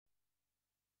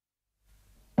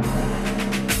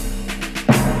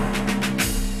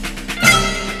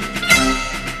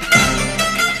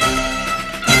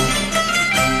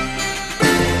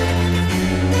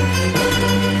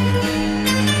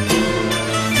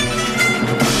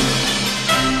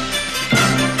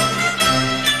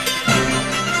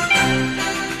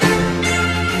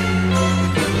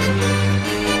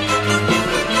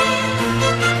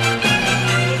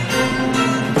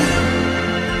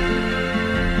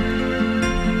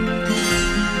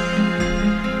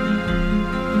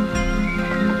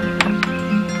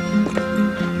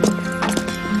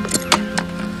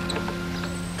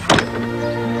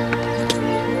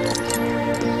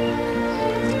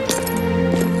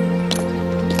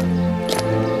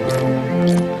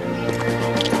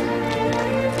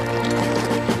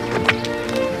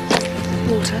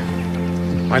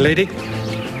lady?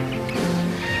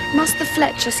 Must the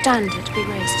Fletcher standard be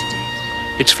raised today?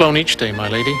 It's flown each day, my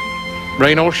lady.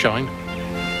 Rain or shine.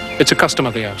 It's a custom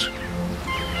of the house.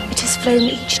 It is flown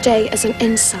each day as an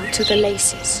insult to the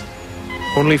laces.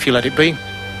 Only if you let it be.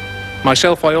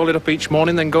 Myself, I haul it up each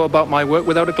morning, then go about my work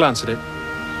without a glance at it.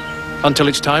 Until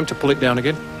it's time to pull it down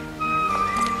again.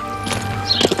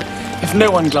 If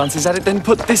no one glances at it, then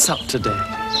put this up today.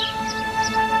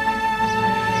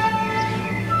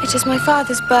 It is my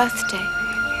father's birthday.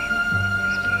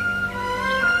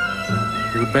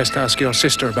 You'd best ask your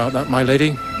sister about that, my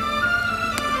lady.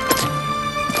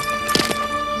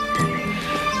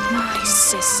 My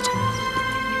sister.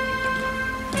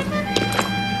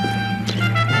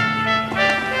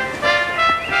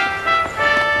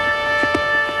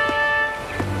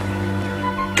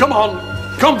 Come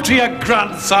on, come to your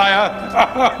grandsire.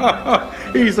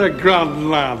 He's a grand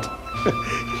lad.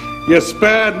 You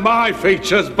spared my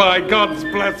features by God's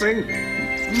blessing.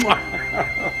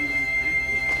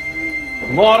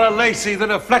 More a Lacey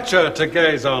than a Fletcher to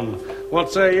gaze on.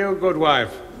 What say you, good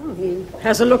wife? He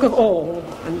has a look of awe,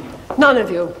 and none of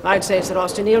you, I'd say, Sir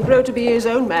Austin. He'll grow to be his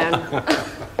own man.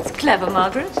 It's clever,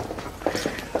 Margaret.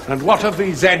 And what of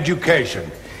his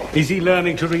education? Is he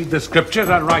learning to read the scriptures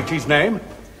and write his name?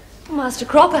 Master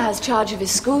Cropper has charge of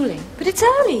his schooling, but it's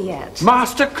early yet.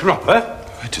 Master Cropper?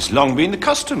 It has long been the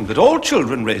custom that all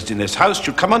children raised in this house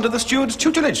should come under the steward's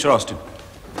tutelage, Sir Austin.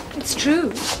 It's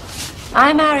true.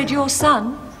 I married your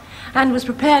son and was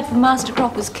prepared for Master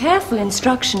Cropper's careful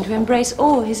instruction to embrace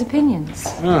all his opinions.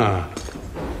 Ah.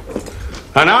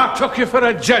 And I took you for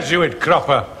a Jesuit,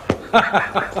 Cropper.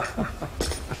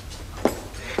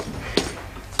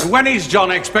 When is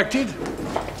John expected?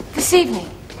 This evening,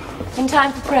 in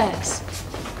time for prayers.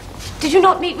 Did you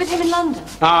not meet with him in London?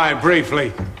 Aye,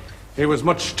 briefly. He was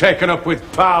much taken up with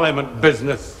Parliament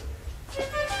business.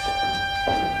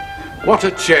 What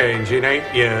a change in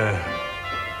 8 years.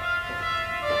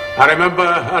 I remember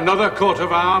another coat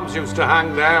of arms used to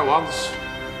hang there once.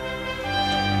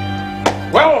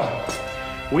 Well,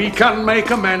 we can make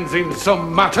amends in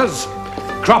some matters.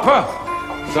 Cropper,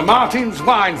 Sir Martin's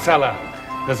wine cellar.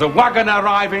 There's a wagon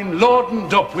arriving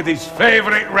loaded up with his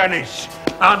favourite Rhenish,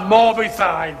 and more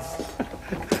besides.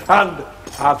 And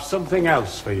I've something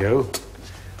else for you,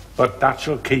 but that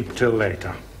shall keep till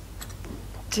later.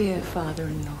 Dear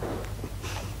father-in-law.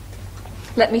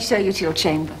 Let me show you to your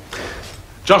chamber.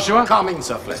 Joshua? Coming,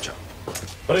 Sir Fletcher.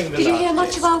 Did you hear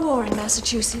much of our war in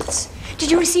Massachusetts? Did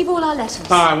you receive all our letters?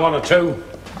 Aye, 1 or 2.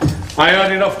 I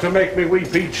earned enough to make me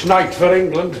weep each night for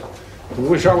England. I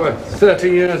wish I were 30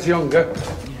 years younger.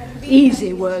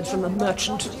 Easy words from a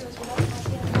merchant.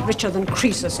 Richer than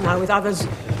Croesus now, with others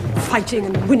fighting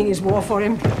and winning his war for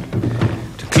him.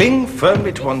 To cling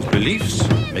firmly to one's beliefs,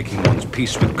 making one's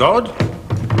peace with God,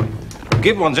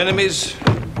 give one's enemies,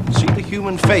 see the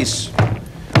human face.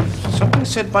 Something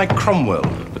said by Cromwell,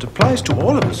 but applies to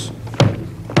all of us.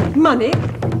 Money,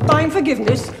 buying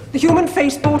forgiveness, the human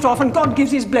face bought off, and God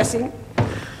gives his blessing.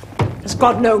 Has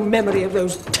God no memory of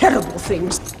those terrible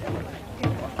things?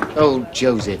 Old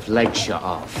Joseph, leg shot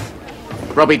off.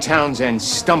 Robbie Townsend,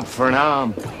 stumped for an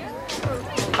arm.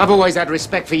 I've always had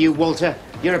respect for you, Walter.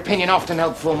 Your opinion often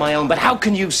helped form my own, but how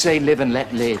can you say live and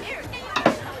let live?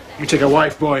 You take a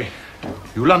wife, boy.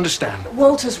 You'll understand.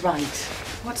 Walter's right.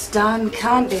 What's done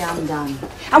can't be undone.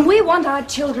 And we want our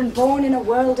children born in a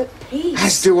world at peace.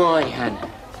 As do I, Hannah.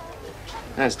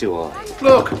 As do I.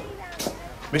 Look,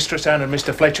 Mistress Anne and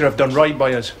Mr. Fletcher have done right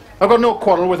by us. I've got no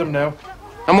quarrel with them now.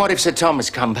 And what if Sir Thomas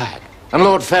come back? And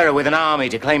Lord Ferrer with an army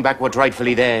to claim back what's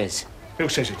rightfully theirs? Who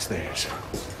says it's theirs?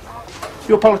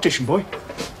 You're a politician, boy.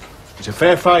 It's a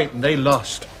fair fight, and they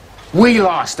lost. We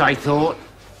lost, I thought.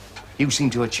 You seem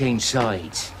to have changed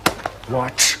sides.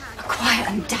 What? Quiet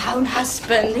and down,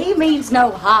 husband. He means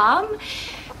no harm.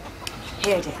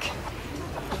 Here, Dick.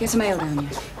 Get some ale down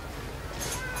here.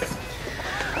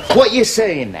 What you're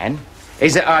saying, then,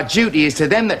 is that our duty is to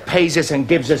them that pays us and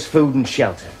gives us food and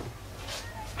shelter.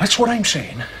 That's what I'm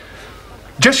saying.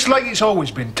 Just like it's always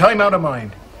been, time out of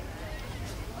mind.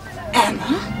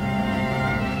 Emma?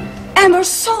 Emma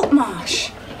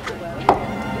Saltmarsh.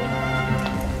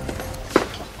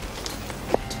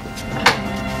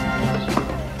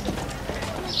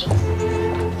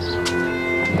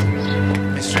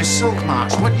 Mistress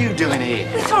Saltmarsh, what are you doing here?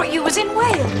 We thought you was in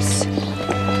Wales.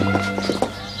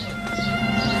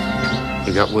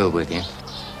 You got Will with you?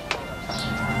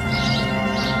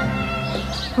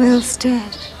 Will's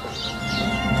dead.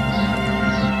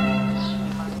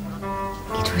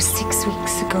 It was 6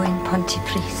 weeks ago in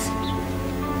Pontypridd.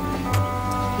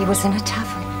 He was in a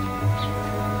tavern,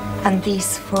 and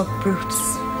these 4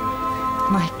 brutes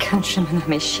my countrymen,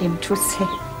 I'm ashamed to say,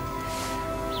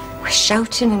 were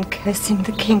shouting and cursing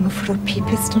the king for a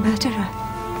papist murderer.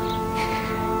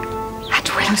 And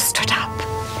Will stood up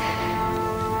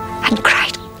and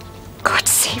cried, God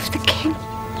save the king.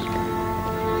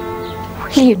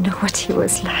 Well, you know what he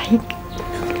was like.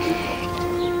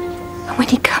 And when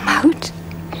he come out,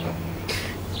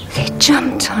 they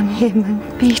jumped on him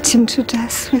and beat him to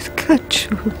death with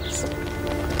cudgels.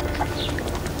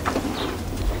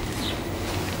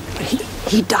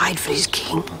 He died for his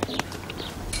king.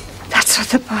 That's what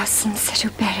the parson said who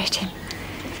buried him.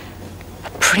 A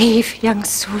brave young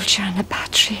soldier and a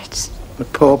patriot. The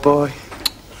poor boy.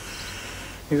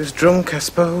 He was drunk, I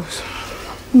suppose.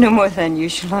 No more than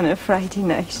usual on a Friday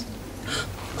night.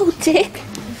 Oh, Dick,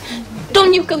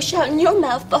 don't you go shouting your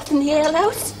mouth off in the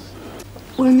alehouse.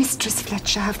 Will Mistress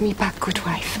Fletcher have me back, good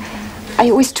wife? I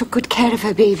always took good care of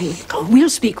her baby. Oh, we'll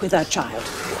speak with that child.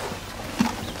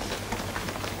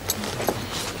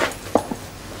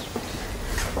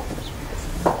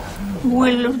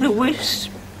 Will of the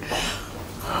Wisp,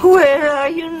 where are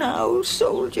you now,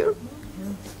 soldier?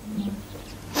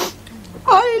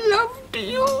 I loved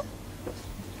you.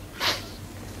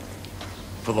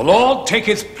 For the Lord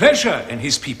taketh pleasure in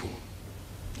his people.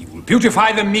 He will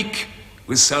beautify the meek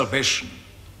with salvation.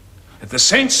 Let the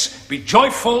saints be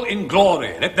joyful in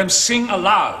glory. Let them sing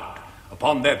aloud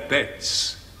upon their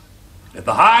beds. Let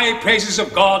the high praises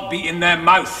of God be in their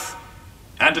mouth,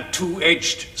 and a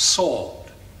two-edged sword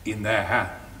in their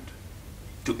hand,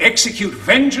 to execute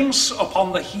vengeance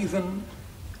upon the heathen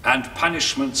and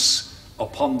punishments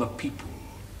upon the people,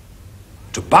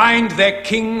 to bind their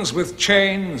kings with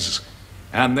chains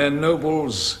and their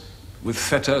nobles with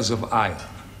fetters of iron,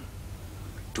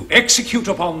 to execute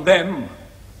upon them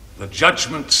the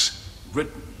judgments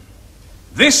written.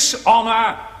 This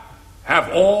honor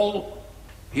have all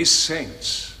his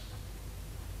saints.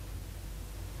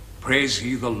 Praise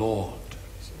ye the Lord.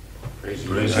 Praise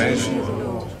ye the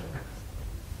Lord.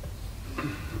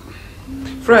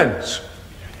 Friends,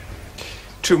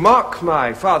 to mark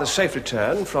my father's safe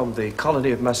return from the colony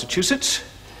of Massachusetts,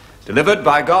 delivered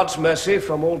by God's mercy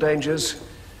from all dangers,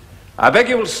 I beg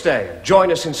you will stay.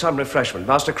 Join us in some refreshment.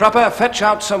 Master Cropper, fetch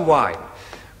out some wine.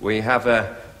 We have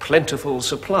a plentiful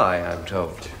supply, I'm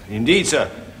told. Indeed, sir.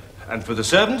 And for the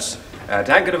servants? A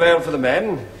tankard of ale for the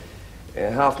men,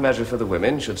 a half measure for the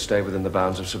women, should stay within the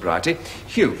bounds of sobriety.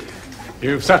 Hugh.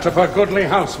 You've set up a goodly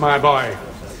house, my boy.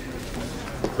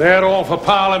 They're all for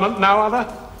Parliament now, are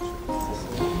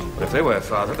they? If they were,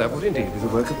 Father, that would indeed be the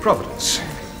work of Providence.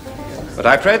 But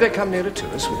I pray they come nearer to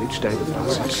us with each day that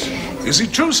passes. Is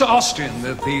it true, Sir Austin,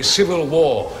 that the Civil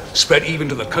War spread even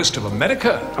to the coast of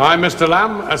America? Aye, Mr.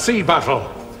 Lamb, a sea battle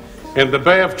in the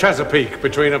Bay of Chesapeake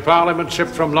between a Parliament ship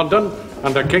from London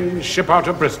and a King's ship out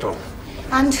of Bristol.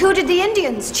 And who did the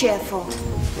Indians cheer for?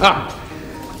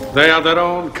 They had their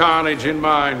own carnage in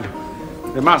mind.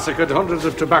 They massacred hundreds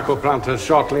of tobacco planters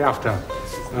shortly after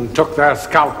and took their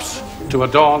scalps to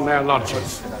adorn their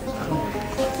lodges.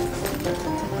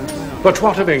 But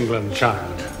what of England,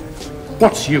 child?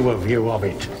 What's your view of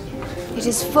it? It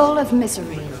is full of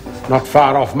misery. Not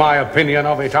far off my opinion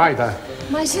of it either.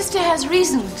 My sister has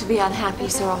reason to be unhappy,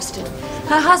 Sir Austin.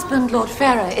 Her husband, Lord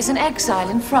Ferrer, is in exile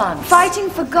in France. Fighting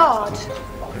for God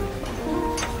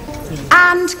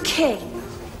and King.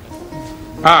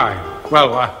 Aye,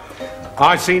 well,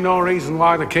 I see no reason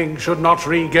why the king should not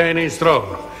regain his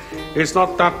throne. Is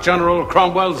not that General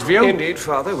Cromwell's view? Indeed,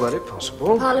 Father, were it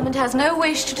possible. Parliament has no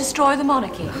wish to destroy the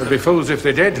monarchy. They'd be fools if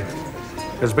they did.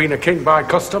 There's been a king by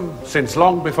custom since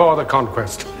long before the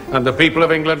conquest, and the people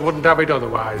of England wouldn't have it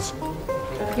otherwise.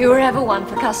 You were ever one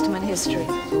for custom and history.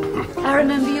 I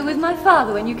remember you with my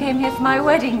father when you came here for my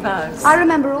wedding vows. I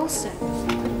remember also.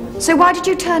 So why did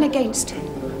you turn against him?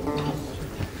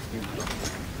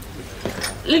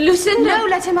 Lucinda? No,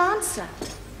 let him answer.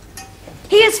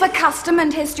 He is for custom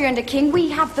and history and a king. We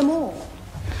have them all.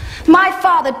 My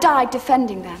father died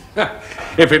defending them.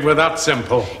 If it were that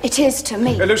simple. It is to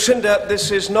me. Lucinda,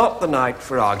 this is not the night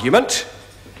for argument.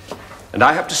 And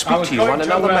I have to speak to you on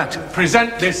another matter.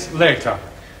 Present this later.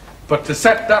 But to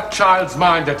set that child's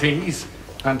mind at ease,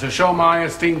 and to show my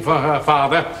esteem for her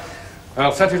father,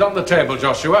 I'll set it on the table,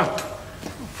 Joshua,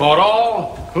 for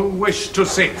all who wish to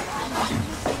see.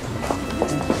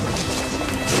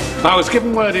 I was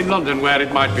given word in London where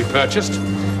it might be purchased.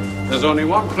 There's only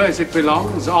one place it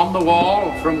belongs, on the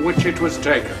wall from which it was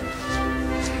taken.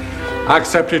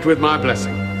 Accept it with my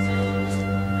blessing.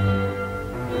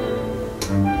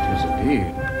 It is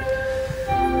indeed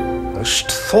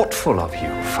most thoughtful of you,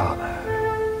 Father.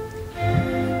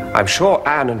 I'm sure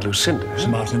Anne and Lucinda... Sir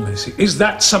Martin Lacey. Is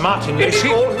that Sir Martin Lacey?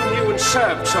 All who knew and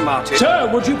served, Sir Martin. Sir,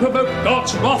 would you provoke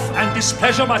God's wrath and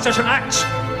displeasure by such an act?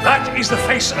 That is the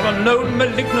face of a known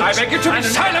malignant. I beg you to be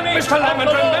silent, Mr. Lamb, and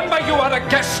remember you are a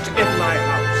guest in my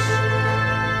house.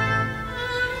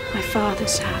 My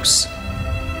father's house.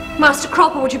 Master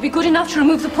Cropper, would you be good enough to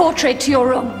remove the portrait to your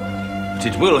room? But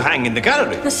it will hang in the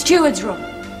gallery. The steward's room.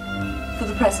 For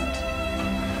the present.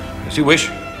 As you wish.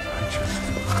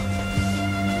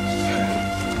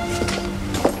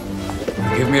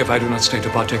 Forgive me if I do not stay to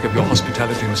partake of your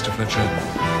hospitality, Mr. Fletcher.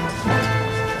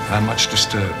 I am much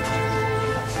disturbed.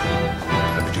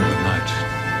 I bid you good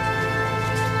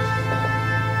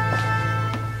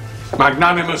night.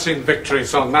 Magnanimous in victory,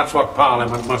 son, that's what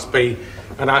Parliament must be.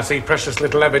 And I see precious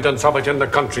little evidence of it in the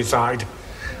countryside.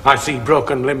 I see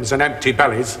broken limbs and empty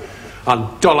bellies,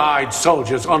 and dull-eyed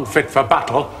soldiers unfit for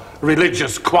battle,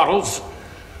 religious quarrels,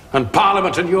 and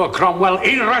Parliament and you, Cromwell,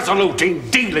 irresolute in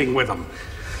dealing with them.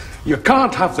 You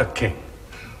can't have the king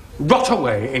rot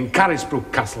away in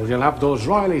Carisbrooke Castle. You'll have those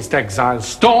royalist exiles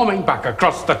storming back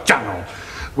across the channel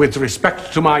with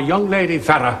respect to my young lady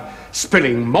Farah,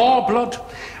 spilling more blood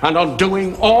and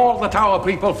undoing all that our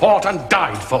people fought and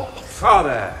died for.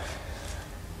 Father,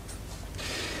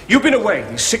 you've been away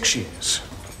these 6 years.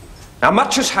 Now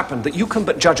much has happened that you can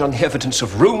but judge on the evidence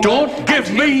of rumour. Don't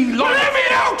give me life! Let me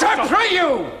out, I pray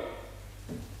you!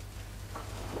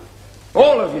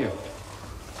 All of you.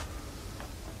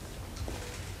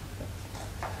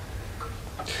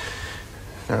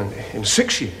 And in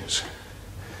 6 years,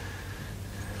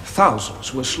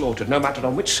 thousands were slaughtered, no matter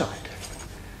on which side.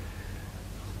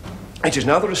 It is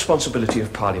now the responsibility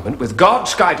of Parliament, with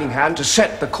God's guiding hand, to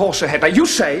set the course ahead. Now, you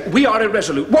say we are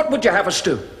irresolute. What would you have us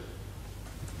do?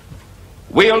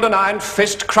 Wield an iron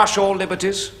fist, crush all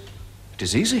liberties? It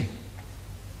is easy.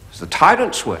 It's the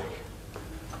tyrant's way.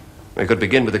 We could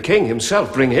begin with the king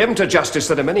himself, bring him to justice.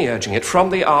 There are many urging it, from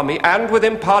the army and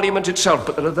within Parliament itself.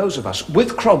 But there are those of us,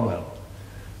 with Cromwell,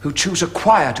 who choose a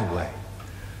quieter way,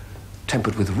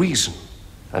 tempered with reason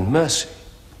and mercy.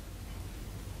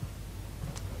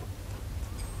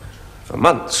 For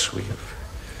months we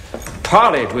have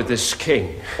parleyed with this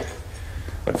king,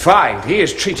 and find he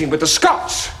is treating with the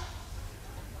Scots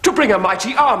to bring a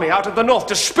mighty army out of the north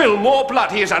to spill more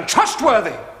blood. He is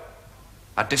untrustworthy,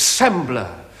 a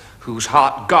dissembler whose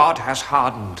heart God has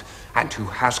hardened and who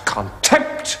has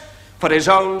contempt for his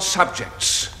own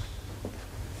subjects.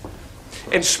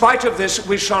 In spite of this,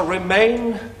 we shall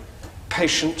remain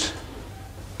patient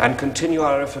and continue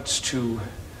our efforts to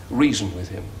reason with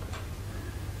him.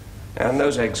 And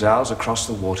those exiles across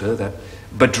the water, that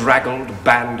bedraggled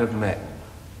band of men.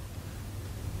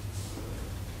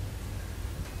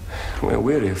 We're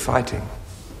weary of fighting.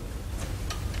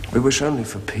 We wish only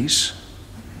for peace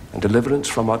and deliverance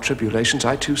from our tribulations.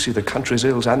 I too see the country's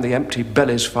ills and the empty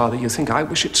bellies, Father. You think I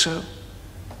wish it so?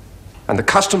 And the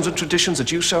customs and traditions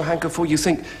that you so hanker for, you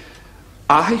think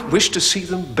I wish to see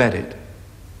them buried?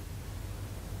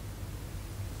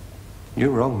 You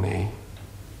wrong me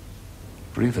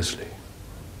grievously.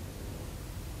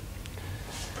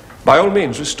 By all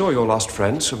means, restore your lost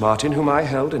friend, Sir Martin, whom I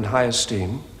held in high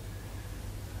esteem,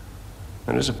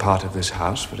 and is a part of this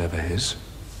house, whatever his.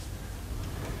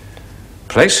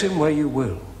 Place him where you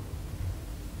will.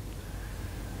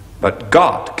 But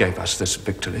God gave us this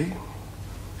victory.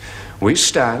 We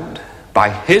stand by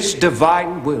his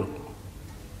divine will.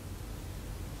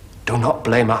 Do not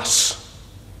blame us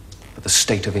for the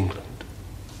state of England.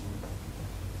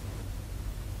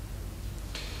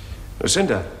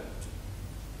 Lucinda,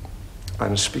 I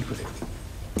must speak with you.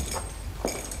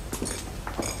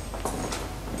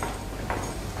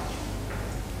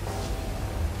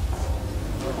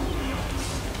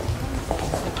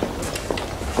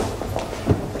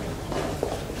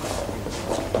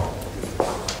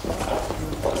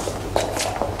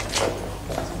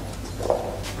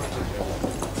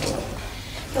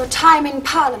 Your time in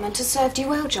Parliament has served you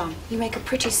well, John. You make a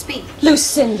pretty speech.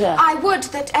 Lucinda! I would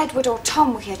that Edward or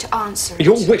Tom were here to answer it.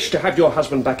 Your wish to have your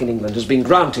husband back in England has been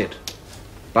granted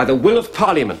by the will of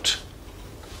Parliament.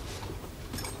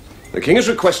 The King has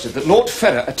requested that Lord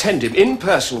Ferrer attend him in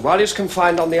person while he is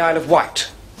confined on the Isle of Wight.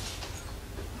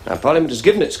 Now, Parliament has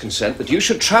given its consent that you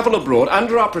should travel abroad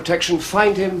under our protection,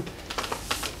 find him,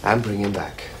 and bring him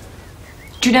back.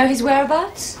 Do you know his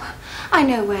whereabouts? I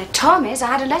know where Tom is. I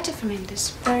had a letter from him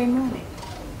this very morning.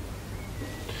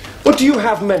 But do you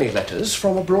have many letters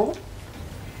from abroad?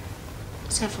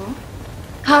 Several.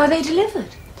 How are they delivered?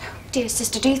 Dear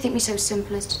sister, do you think me so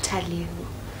simple as to tell you?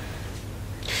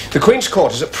 The Queen's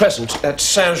Court is at present at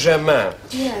Saint-Germain.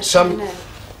 Yes, I know.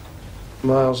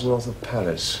 Miles north of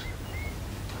Paris.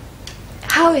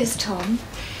 How is Tom?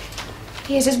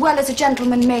 He is as well as a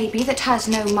gentleman may be that has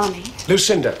no money.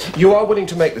 Lucinda, you are willing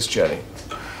to make this journey?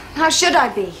 How should I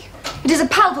be? It is a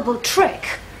palpable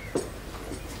trick.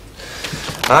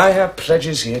 I have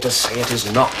pledges here to say it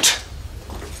is not.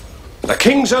 The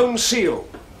King's own seal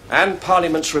and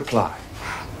Parliament's reply.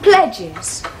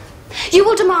 Pledges? You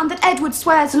will demand that Edward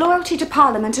swears loyalty to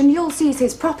Parliament and you'll seize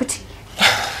his property.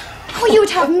 Or you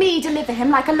would have me deliver him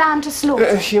like a lamb to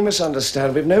slaughter. You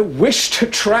misunderstand. We've no wish to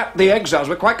trap the exiles.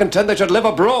 We're quite content they should live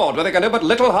abroad where they can do but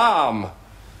little harm.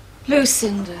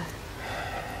 Lucinda,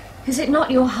 is it not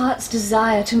your heart's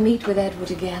desire to meet with Edward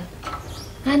again?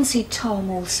 And see Tom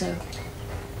also?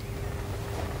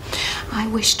 I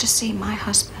wish to see my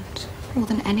husband more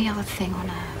than any other thing on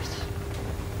earth.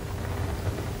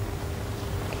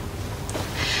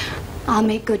 I'll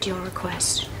make good your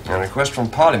request. A request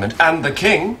from Parliament and the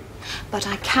King? But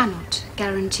I cannot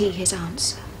guarantee his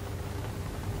answer.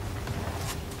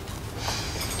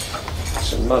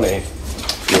 Some money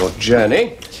for your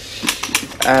journey.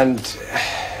 And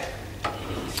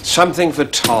something for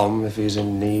Tom if he's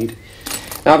in need.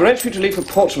 Now, I've arranged for you to leave for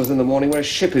Portsmouth in the morning where a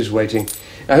ship is waiting.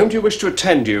 Now, whom do you wish to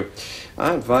attend you?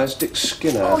 I advise Dick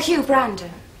Skinner. Or Hugh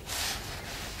Brandon.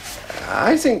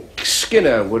 I think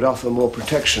Skinner would offer more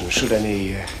protection should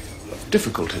any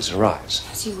difficulties arise.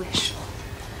 As you wish.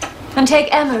 And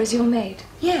take Emma as your maid?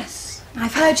 Yes.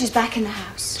 I've heard she's back in the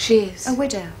house. She is. A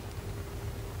widow.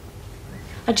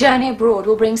 A journey abroad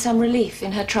will bring some relief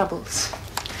in her troubles.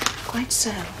 Quite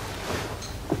so.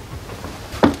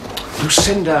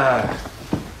 Lucinda!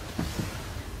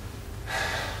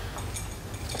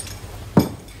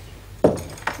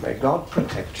 May God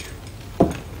protect you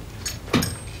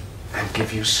and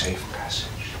give you safe passage.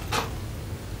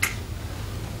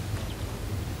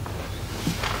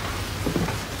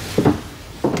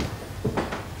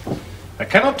 I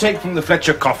cannot take from the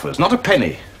Fletcher coffers, not a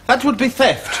penny. That would be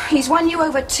theft. He's won you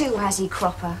over too, has he,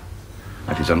 Cropper?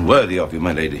 That is unworthy of you,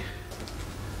 my lady.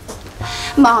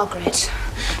 Margaret,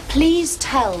 please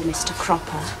tell Mr.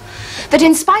 Cropper that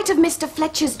in spite of Mr.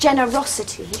 Fletcher's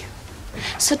generosity,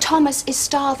 Sir Thomas is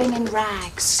starving in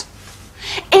rags.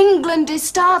 England is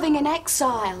starving in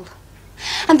exile.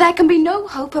 And there can be no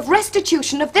hope of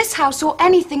restitution of this house or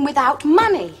anything without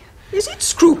money. Is it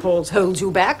scruples holds you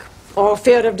back? Or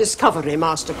fear of discovery,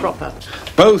 Master Cropper?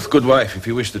 Both, good wife, if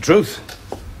you wish the truth.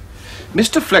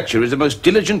 Mr. Fletcher is a most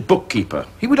diligent bookkeeper.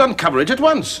 He would uncover it at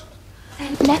once.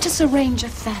 Then let us arrange a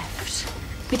theft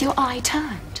with your eye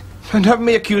turned. And have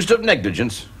me accused of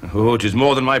negligence. Oh, it is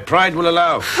more than my pride will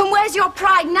allow. And where's your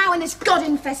pride now in this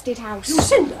God-infested house?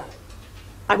 Lucinda,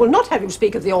 I will not have you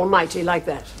speak of the Almighty like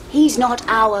that. He's not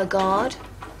our God,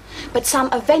 but some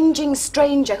avenging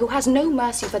stranger who has no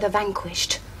mercy for the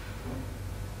vanquished.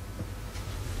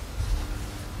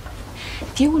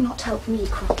 If you will not help me,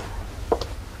 Cropper,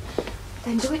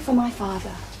 then do it for my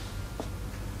father.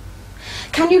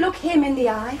 Can you look him in the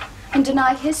eye and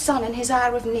deny his son in his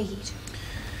hour of need?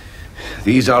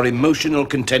 These are emotional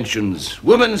contentions,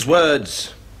 woman's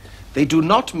words. They do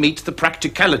not meet the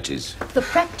practicalities. The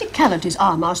practicalities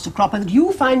are, Master Cropper, that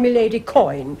you find milady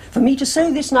coin for me to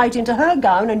sew this night into her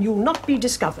gown and you'll not be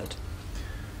discovered.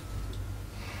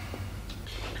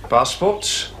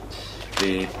 Passports,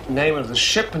 the name of the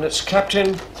ship and its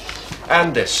captain,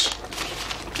 and this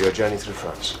for your journey through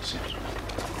France.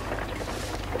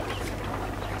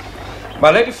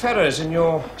 My Lady Ferrer is in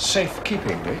your safe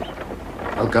keeping, Dick.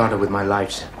 I'll guard her with my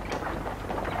life, sir.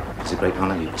 It's a great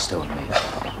honor you bestow on me.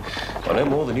 Well, no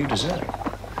more than you deserve.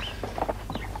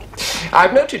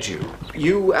 I've noted you.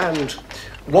 You and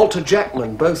Walter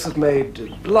Jackman both have made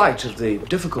light of the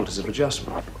difficulties of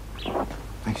adjustment.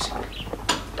 Thank you, sir.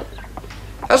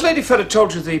 Has Lady Ferrer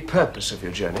told you the purpose of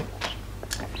your journey?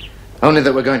 Only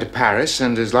that we're going to Paris,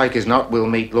 and as like as not, we'll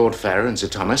meet Lord Ferrer and Sir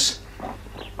Thomas.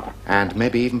 And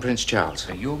maybe even Prince Charles.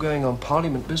 So you're going on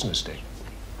Parliament business, Dick.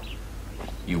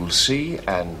 You will see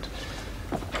and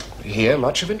hear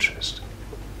much of interest.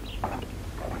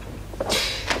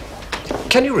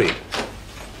 Can you read?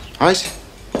 I see.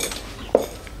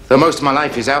 Though most of my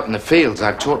life is out in the fields,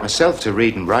 I've taught myself to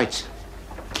read and write.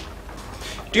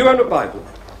 Do you own a Bible?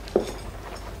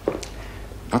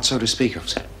 Not so to speak of,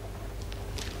 sir.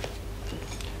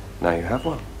 Now you have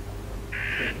one.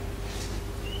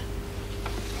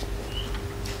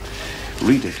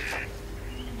 Read it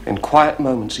in quiet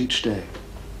moments each day.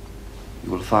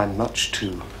 You will find much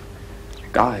to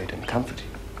guide and comfort you.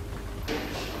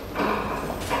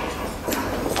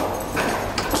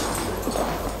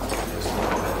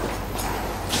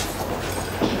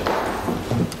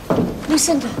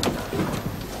 Lucinda,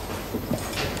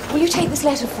 will you take this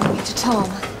letter for me to Tom?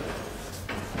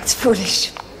 It's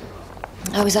foolish.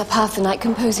 I was up half the night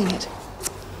composing it.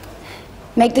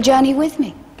 Make the journey with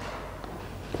me.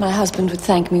 My husband would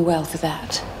thank me well for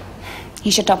that. He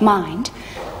should not mind.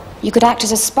 You could act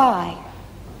as a spy.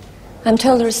 I'm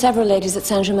told there are several ladies at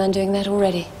Saint-Germain doing that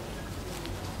already.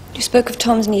 You spoke of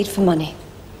Tom's need for money.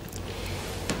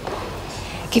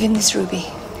 Give him this ruby.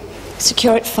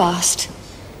 Secure it fast.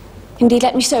 Indeed,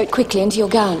 let me sew it quickly into your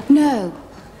gown. No,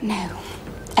 no.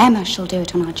 Emma shall do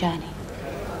it on our journey.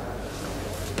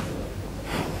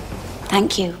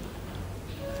 Thank you.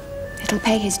 It'll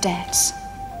pay his debts.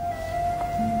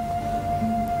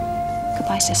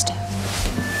 Goodbye, sister.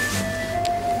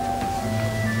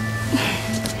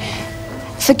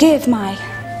 Forgive my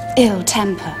ill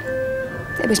temper.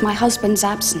 It was my husband's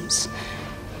absence,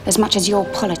 as much as your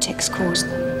politics caused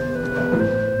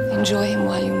them. Enjoy him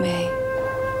while you may.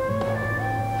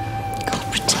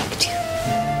 God protect you.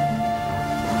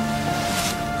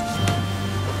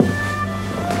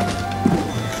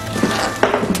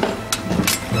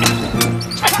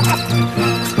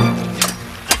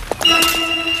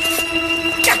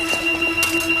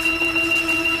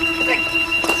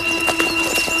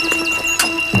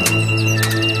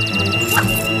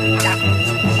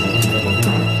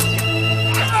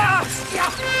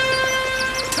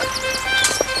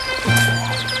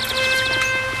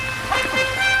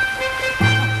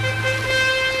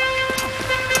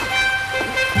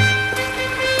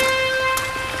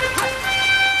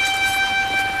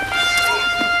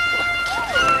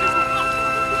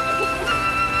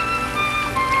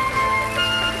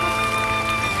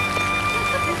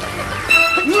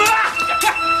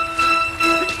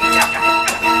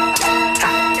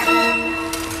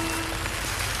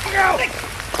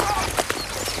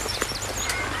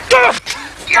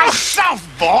 Yourself,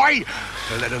 boy!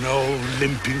 To let an old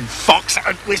limping fox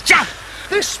out with you!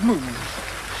 This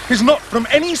move is not from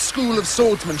any school of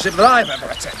swordsmanship that I've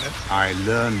ever attended. I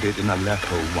learned it in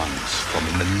Aleppo once from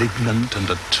a malignant and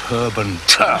a turbaned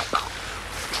Turk.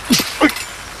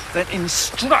 Then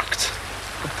instruct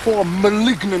the poor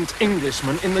malignant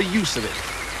Englishman in the use of it.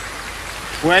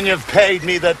 When you've paid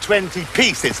me the 20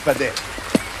 pieces for this.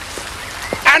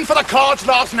 And for the cards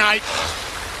last night.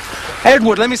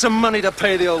 Edward, lend me some money to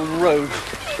pay the old rogue.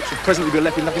 Should presently be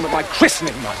left with nothing but my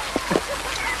christening money.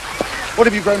 What,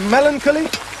 have you grown melancholy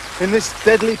in this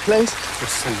deadly place?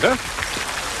 Lucinda?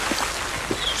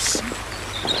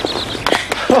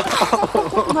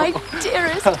 Oh, my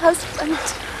dearest husband.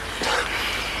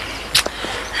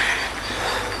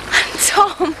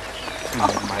 Tom.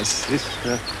 Oh, my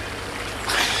sister.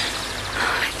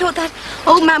 I thought that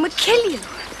old man would kill you.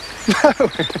 No,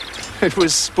 it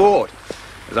was sport.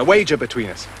 There's a wager between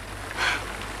us.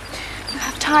 You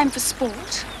have time for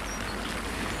sport?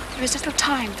 There is little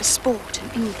time for sport in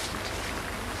England.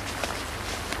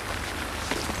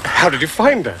 How did you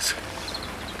find us?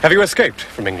 Have you escaped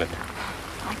from England?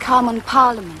 I come on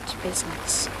Parliament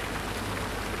business.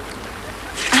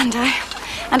 And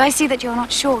I see that you're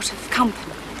not short of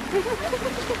company.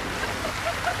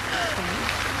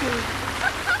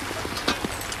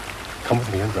 Come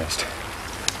with me and rest.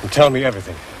 And tell me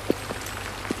everything.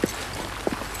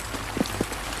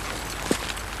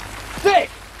 Dick!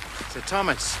 Sir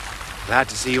Thomas, glad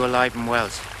to see you alive and well.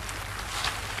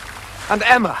 And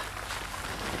Emma.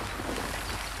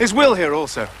 Is Will here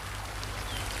also?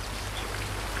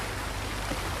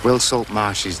 Will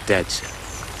Saltmarsh is dead, sir.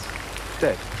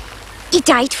 Dead? He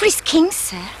died for his king,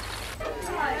 sir.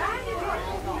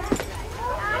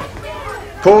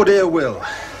 Poor dear Will.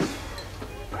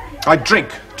 I drink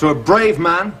to a brave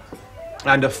man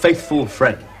and a faithful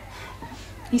friend.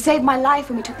 He saved my life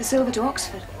when we took the silver to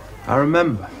Oxford. I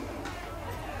remember.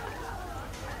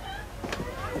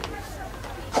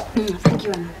 Thank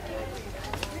you, Emma.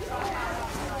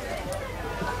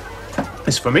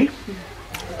 It's for me.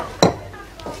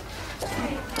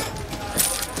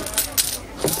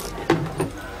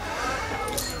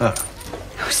 Oh,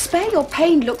 spare your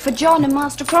pain. Look for John and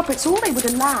Master Cropper. It's all they would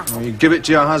allow. Well, you give it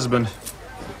to your husband.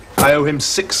 I owe him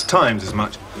 6 times as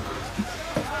much.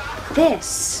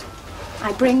 This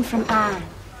I bring from Anne.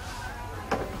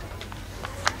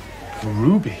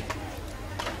 Ruby.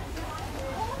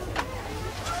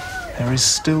 There is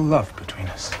still love between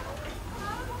us.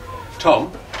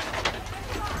 Tom,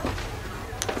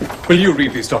 will you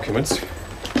read these documents?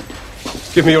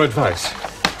 Give me your advice.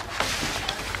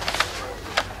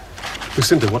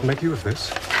 Lucinda, what make you of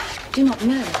this? Do not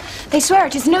know. They swear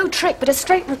it is no trick, but a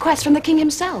straight request from the king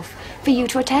himself for you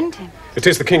to attend him. It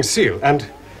is the king's seal, and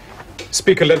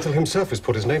Speaker Lenthal himself has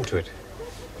put his name to it.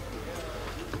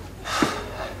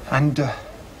 And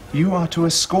you are to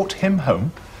escort him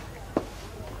home?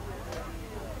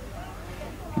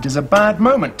 It is a bad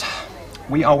moment.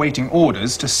 We are waiting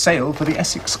orders to sail for the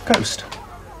Essex coast.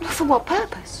 For what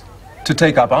purpose? To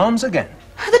take up arms again.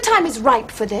 The time is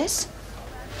ripe for this.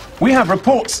 We have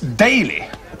reports daily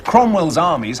that Cromwell's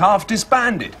army is half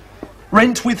disbanded,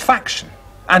 rent with faction,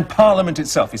 and Parliament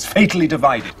itself is fatally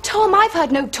divided. Tom, I've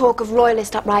heard no talk of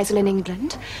royalist uprisal in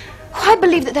England. I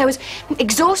believe that there was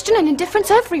exhaustion and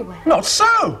indifference everywhere. Not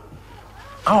so!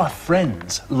 Our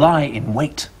friends lie in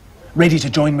wait, ready to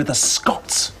join with the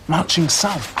Scots marching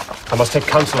south. I must take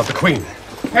counsel of the Queen.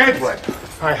 Edward,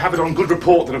 I have it on good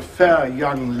report that a fair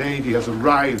young lady has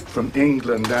arrived from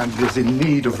England and is in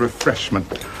need of refreshment.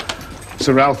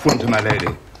 Sir Ralph Winter, my lady,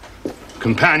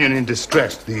 companion in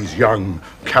distress to these young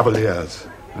cavaliers,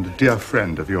 and a dear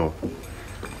friend of your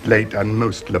late and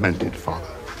most lamented father.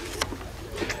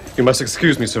 You must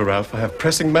excuse me, Sir Ralph. I have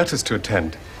pressing matters to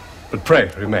attend. But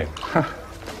pray, remain.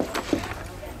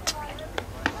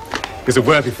 He's a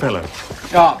worthy fellow.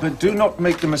 Ah, but do not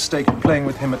make the mistake of playing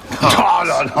with him at cards.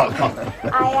 No.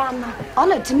 I am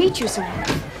honoured to meet you, Sir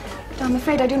Ralph. But I'm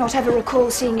afraid I do not ever recall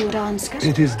seeing you at Arnscott.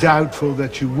 It is doubtful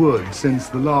that you would, since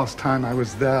the last time I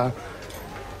was there,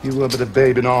 you were but a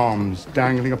babe in arms,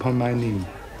 dangling upon my knee.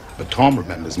 But Tom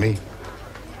remembers me.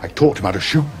 I taught him how to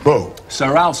shoot bow.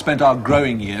 Sir Ralph spent our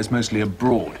growing years mostly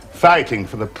abroad. Fighting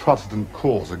for the Protestant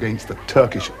cause against the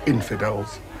Turkish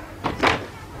infidels.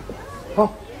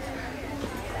 Oh.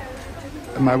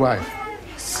 And my wife.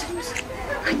 Susan.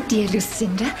 My dear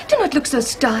Lucinda, do not look so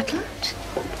startled.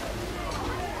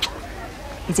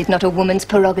 Is it not a woman's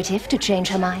prerogative to change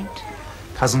her mind?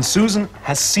 Cousin Susan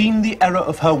has seen the error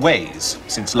of her ways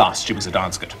since last she was at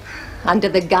Arnscott. Under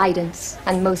the guidance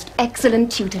and most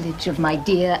excellent tutelage of my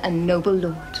dear and noble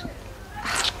lord.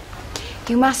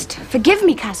 You must forgive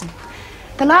me, cousin.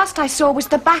 The last I saw was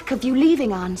the back of you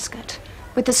leaving Arnscott,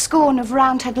 with the scorn of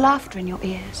Roundhead laughter in your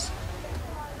ears.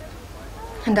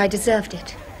 And I deserved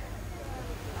it.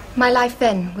 My life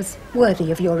then was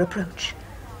worthy of your reproach.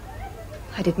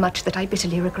 I did much that I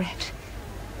bitterly regret.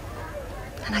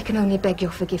 And I can only beg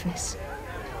your forgiveness,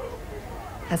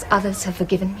 as others have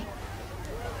forgiven me.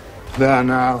 There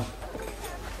now.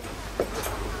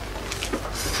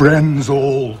 Friends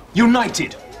all.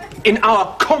 United in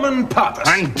our common purpose.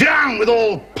 And down with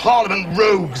all Parliament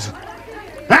rogues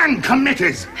and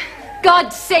committees. God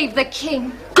save the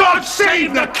King! God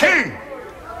save the King!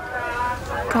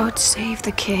 God save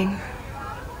the King.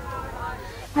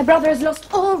 My brother has lost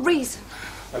all reason.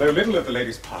 I know little of the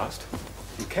lady's past.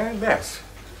 You care less.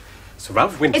 Sir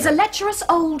Ralph Winter Is a lecherous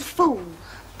old fool.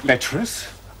 lecherous,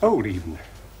 old even,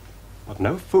 but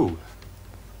no fool.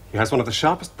 He has one of the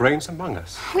sharpest brains among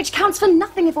us. Which counts for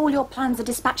nothing if all your plans are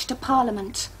dispatched to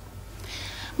Parliament.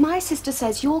 My sister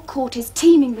says your court is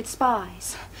teeming with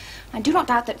spies. I do not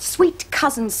doubt that sweet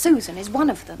cousin Susan is one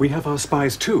of them. We have our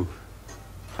spies too,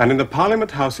 and in the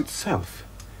Parliament House itself.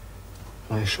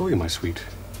 I assure you, my sweet,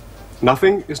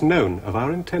 nothing is known of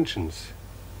our intentions.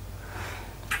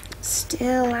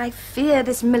 Still, I fear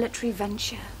this military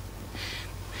venture.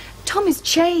 Tom is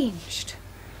changed,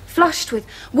 flushed with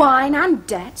wine and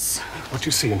debts. What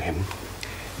you see in him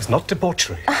is not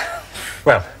debauchery.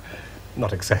 Well,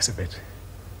 not excess of it,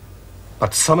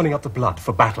 but summoning up the blood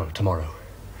for battle tomorrow,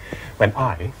 when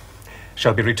I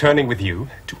shall be returning with you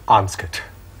to Arnscott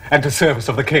and to service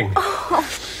of the King. Oh.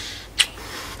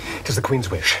 'Tis the Queen's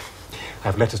wish. I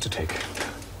have letters to take,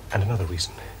 and another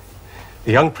reason.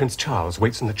 The young Prince Charles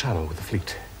waits in the Channel with the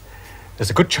fleet.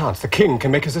 There's a good chance the King can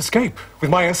make his escape with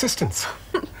my assistance.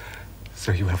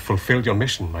 So you have fulfilled your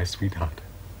mission, my sweetheart.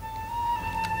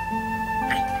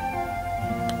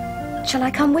 Shall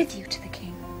I come with you to the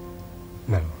King?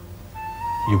 No.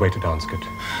 You wait at Arnscott.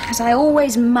 As I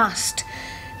always must.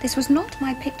 This was not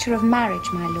my picture of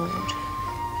marriage, my lord.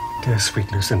 Dear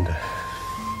sweet Lucinda.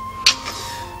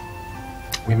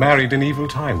 We married in evil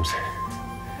times.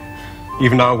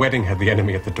 Even our wedding had the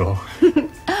enemy at the door.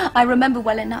 I remember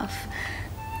well enough.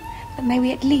 But may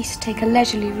we at least take a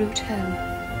leisurely route home?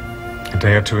 A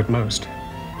day or two at most.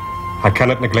 I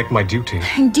cannot neglect my duty.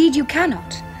 Indeed you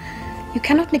cannot. You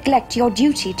cannot neglect your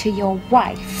duty to your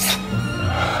wife.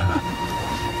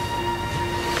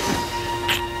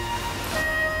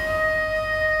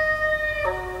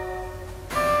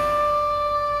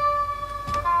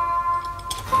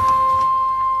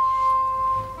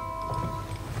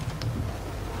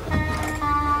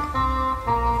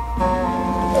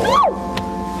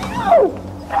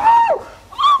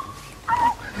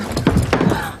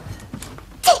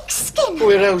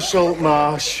 Widow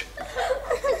Saltmarsh.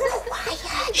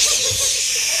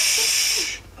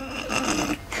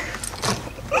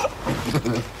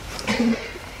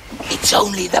 It's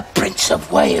only the Prince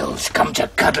of Wales come to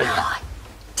cuddle you.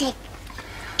 Dick,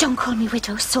 don't call me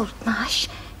Widow Saltmarsh.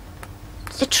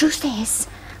 The truth is,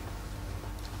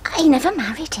 I never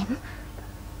married him.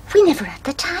 We never had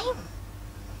the time.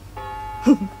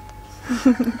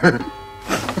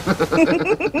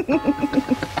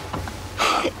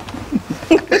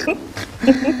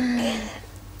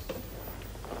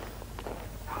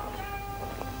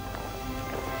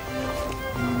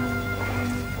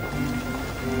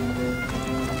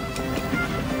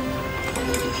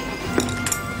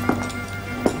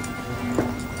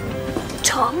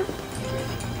 Tom?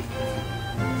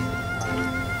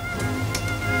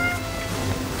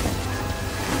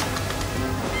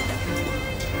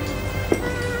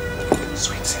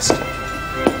 Sweet sister,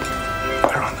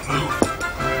 we're on the move.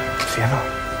 Fear not.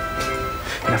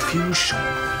 In a few short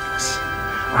weeks,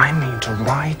 I mean to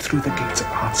ride through the gates of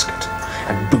Arnscott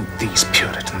and boot these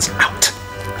Puritans out.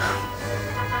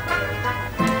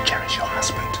 Cherish your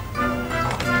husband.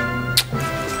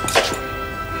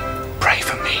 Pray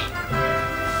for me.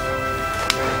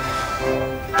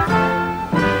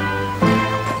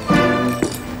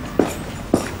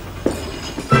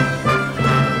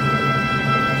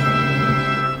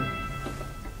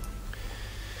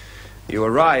 You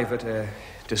arrive at a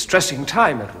distressing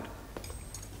time, Edward.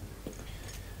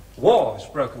 War has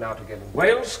broken out again in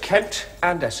Wales, Kent,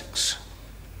 and Essex.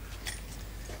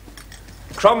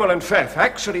 Cromwell and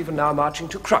Fairfax are even now marching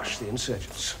to crush the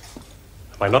insurgents.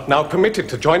 Am I not now permitted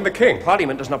to join the king?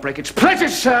 Parliament does not break its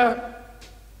pledges, sir!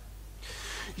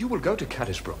 You will go to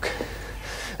Caddisbrook,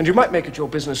 and you might make it your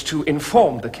business to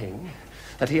inform the king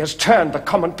that he has turned the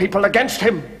common people against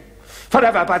him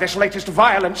forever by this latest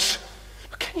violence.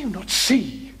 Can you not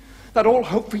see that all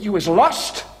hope for you is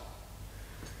lost?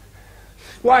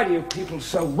 Why do you people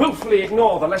so willfully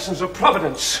ignore the lessons of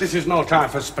Providence? This is no time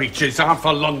for speeches. I'm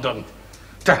for London,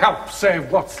 to help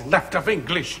save what's left of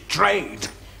English trade.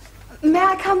 May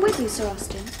I come with you, Sir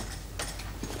Austin?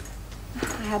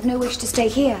 I have no wish to stay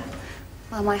here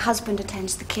while my husband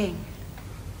attends the king.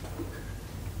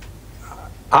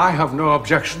 I have no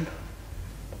objection.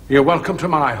 You're welcome to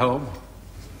my home.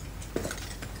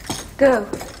 Go.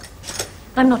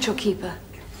 I'm not your keeper.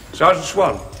 Sergeant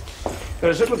Swan,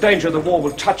 there is little danger the war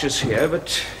will touch us here,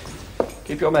 but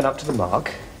keep your men up to the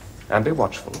mark and be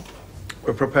watchful.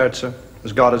 We're prepared, sir,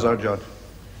 as God is our judge.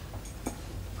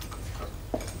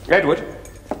 Edward.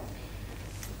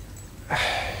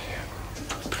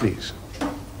 Please.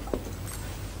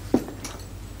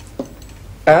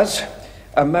 As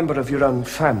a member of your own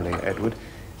family, Edward,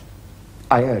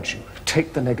 I urge you,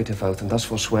 take the negative oath and thus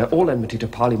forswear all enmity to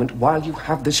Parliament while you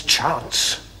have this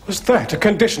chance. Was that a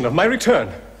condition of my return?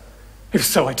 If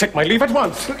so, I take my leave at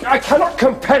once. Look, I cannot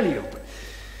compel you.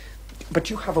 But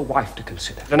you have a wife to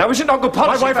consider. And now is it not good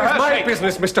policy? My wife for is her my sake?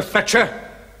 business, Mr. Fletcher.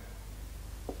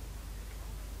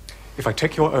 If I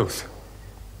take your oath,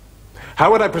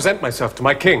 how would I present myself to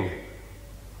my king?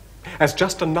 As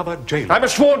just another jailer? I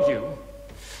must warn you,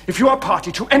 if you are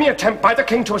party to any attempt by the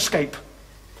king to escape,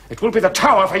 it will be the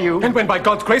Tower for you. And when by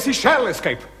God's grace he shall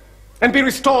escape, and be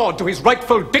restored to his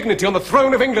rightful dignity on the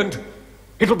throne of England,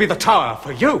 it will be the Tower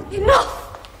for you.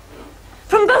 Enough!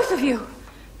 From both of you.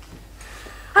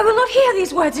 I will not hear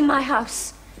these words in my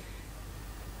house.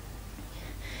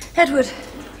 Edward,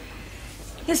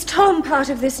 is Tom part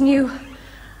of this new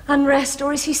unrest,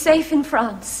 or is he safe in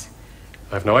France?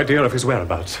 I've no idea of his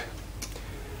whereabouts,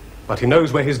 but he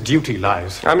knows where his duty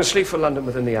lies. I must leave for London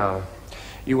within the hour.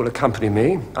 You will accompany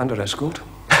me under escort.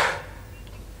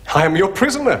 I am your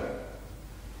prisoner.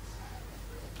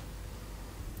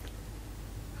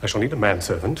 I shall need a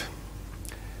manservant.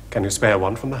 Can you spare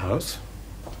one from the house?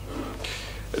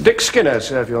 Dick Skinner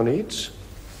serve your needs.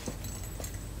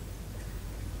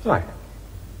 Aye.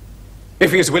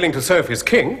 If he is willing to serve his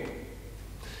king.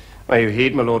 May you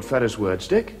heed my Lord Ferrer's words,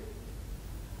 Dick?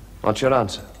 What's your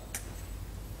answer?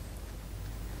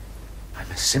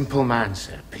 I'm a simple man,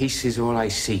 sir. Peace is all I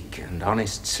seek, and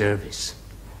honest service.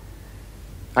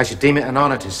 I should deem it an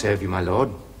honor to serve you, my lord,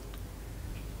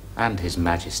 and his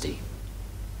majesty.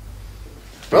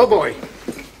 Well, boy,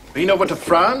 been over to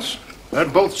France,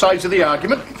 heard both sides of the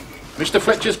argument. Mr.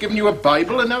 Fletcher's given you a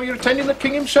Bible, and now you're attending the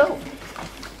king himself.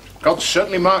 God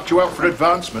certainly marked you out for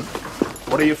advancement.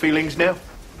 What are your feelings now?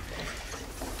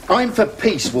 I'm for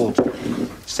peace, Walter.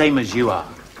 Same as you are.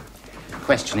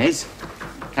 Question is,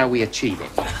 how we achieve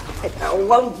it. There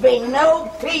won't be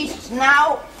no peace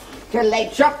now till they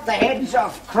chop the heads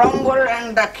off Cromwell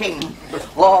and the king.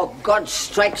 Or God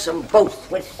strikes them both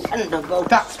with thunderbolts.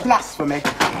 That's blasphemy.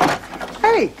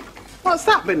 Hey, what's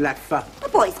that been left for? The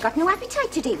boy's got no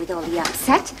appetite today with all the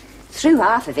upset. Threw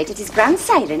half of it at his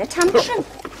grandsire in a tantrum.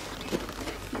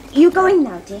 You going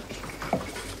now, Dick?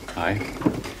 Aye.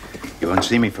 You won't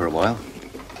see me for a while.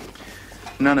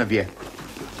 None of you.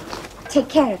 Take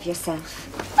care of yourself.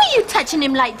 Will touching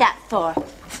him like that for?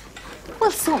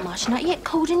 Well, Saltmarsh not yet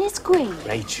cold in his grave.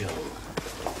 Rachel.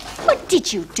 What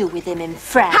did you do with him in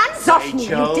France? Hands off me, you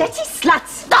dirty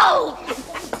sluts! No!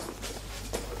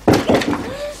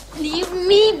 Leave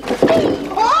me be!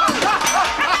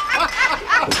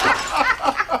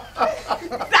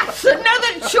 That's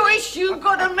another choice you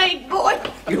gotta make, boy.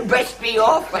 You best be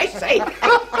off, I say.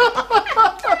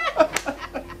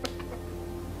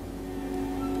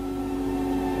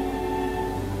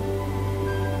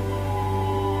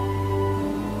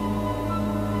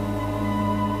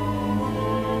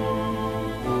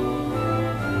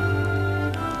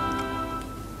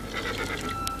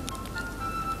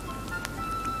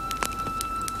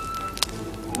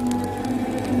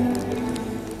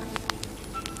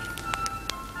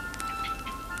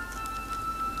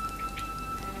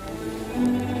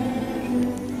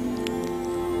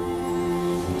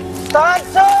 Stand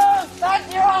still!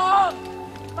 Stand your arm!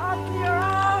 Stand your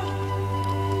arm!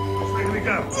 Which way do we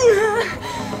go?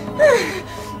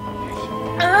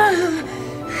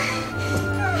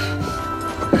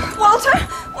 Walter,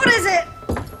 what is it?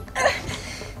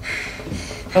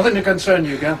 Nothing to concern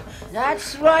you, gal.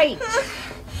 That's right.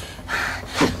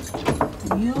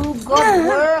 You got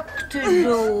work to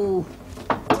do.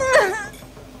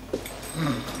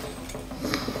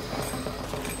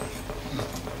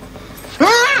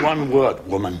 One word,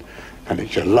 woman, and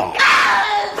it's your last.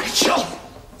 Rachel!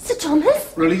 Sir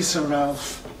Thomas? Release her,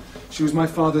 Ralph. She was my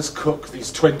father's cook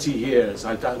these 20 years.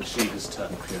 I doubt she has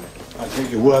turned pure. I'll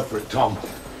take your word for it, Tom.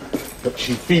 But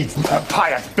she feeds her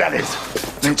pious bellies.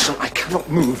 Rachel, I cannot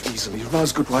move easily.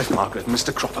 Rouse good wife Margaret and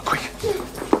Mr. Cropper, quick.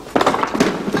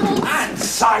 And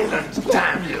silent,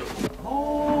 damn you!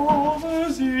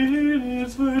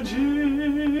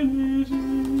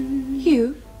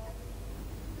 Hugh?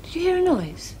 Did you hear a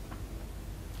noise?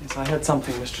 Yes, I heard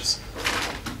something, mistress.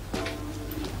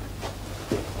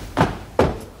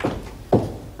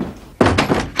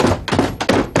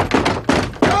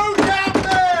 Go down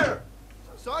there!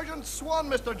 Sergeant Swan,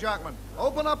 Mr. Jackman.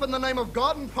 Open up in the name of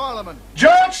God and Parliament.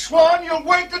 George Swan, you'll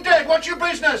wake the dead. What's your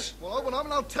business? Well, open up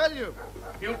and I'll tell you.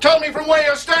 You tell me from where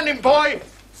you're standing, boy.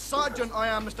 Sergeant, I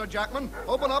am, Mr. Jackman.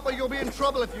 Open up or you'll be in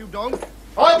trouble if you don't.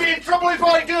 I'll be in trouble if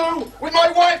I do. With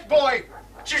my wife, boy.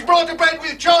 She's brought to bed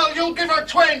with child. You'll give her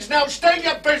twins. Now state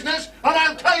your business, and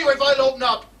I'll tell you if I'll open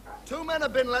up. 2 men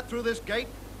have been let through this gate.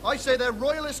 I say they're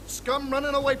royalist scum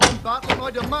running away from battle, and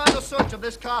I demand a search of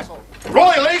this castle.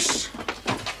 Royalists?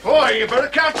 Boy, you better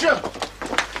catch her.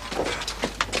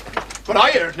 But I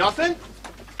heard nothing.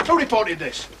 Who reported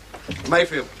this?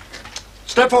 Mayfield.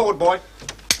 Step forward, boy.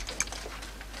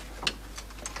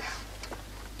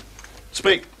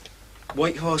 Speak.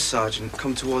 White horse, Sergeant,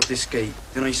 come toward this gate.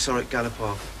 Then I saw it gallop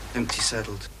off, empty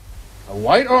saddled. A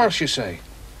white horse, you say?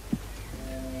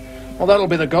 Well, that'll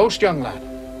be the ghost, young lad.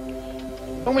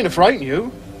 Don't mean to frighten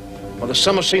you. But there's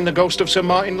some have seen the ghost of Sir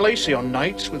Martin Lacey on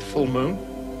nights with full moon.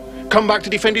 Come back to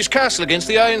defend his castle against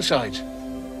the Ironsides.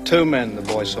 2 men, the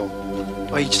boy saw.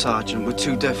 Wait, Sergeant, we're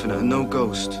too definite and no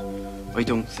ghost. I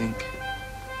don't think.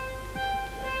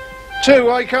 2,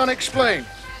 I can't explain.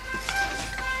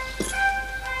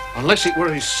 Unless it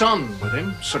were his son with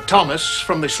him, Sir Thomas,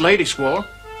 from this Ladies' War.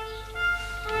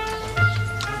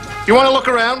 You want to look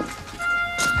around?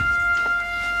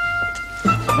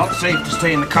 Not safe to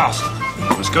stay in the castle.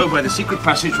 We must go by the secret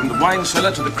passage from the wine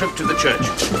cellar to the crypt of the church.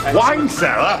 Wine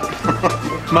cellar?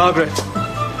 Margaret,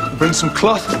 bring some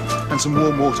cloth and some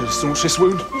warm water to staunch this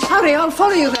wound. Hurry, I'll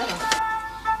follow you there.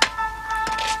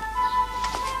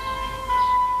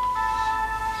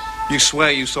 You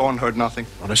swear you saw and heard nothing?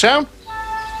 Not a sound.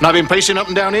 And I've been pacing up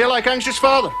and down here like anxious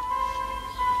father.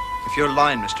 If you're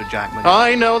lying, Mr. Jackman...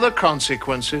 I know the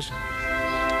consequences.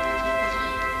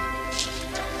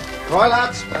 Right,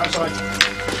 lads, outside.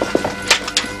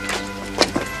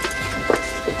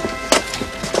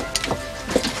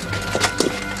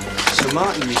 Sir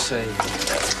Martin, you say?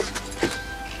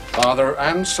 Father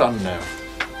and son now.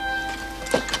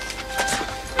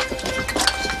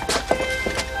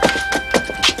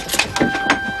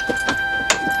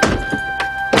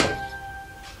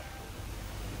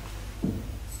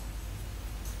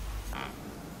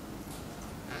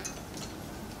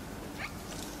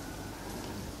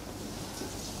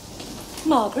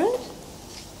 Margaret?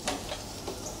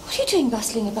 What are you doing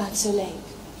bustling about so late?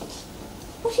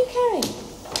 What are you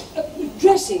carrying?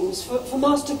 Dressings for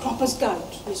Master Cropper's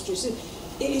gout, mistress.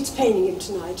 It's paining him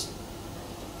tonight.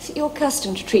 Is it your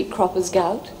custom to treat Cropper's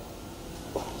gout?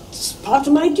 It's part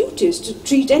of my duties to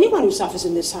treat anyone who suffers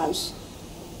in this house.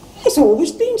 It's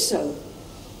always been so.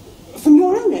 From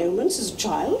your own ailments as a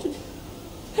child.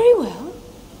 Very well.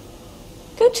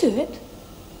 Go to it.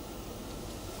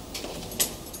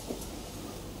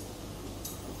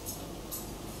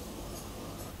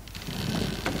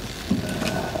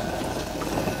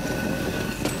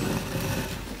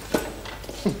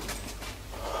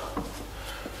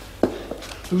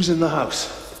 Who's in the house?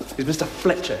 Is Mr.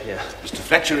 Fletcher here? Mr.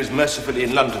 Fletcher is mercifully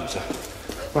in London, sir.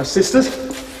 My sisters?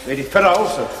 Lady Ferrar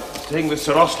also, staying with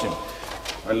Sir Austin.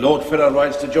 My Lord Ferrar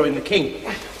rides to join the King.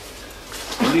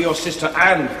 Only your sister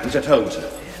Anne is at home, sir.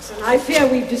 Yes, and I fear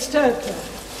we've disturbed her.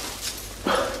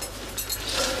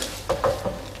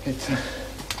 It's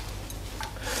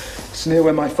near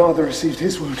where my father received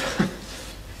his wound.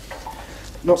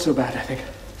 Not so bad, I think.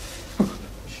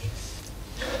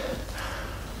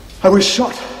 I was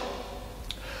shot,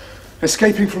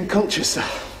 escaping from Colchester,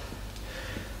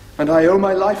 and I owe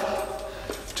my life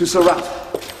to Sir Ralph.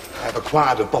 I've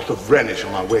acquired a bottle of Rhenish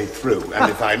on my way through, and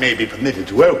if I may be permitted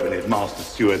to open it, Master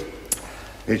Steward,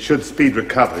 it should speed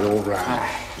recovery all round.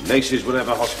 Laces were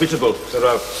ever hospitable, Sir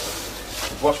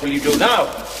Ralph. What will you do now?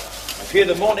 I fear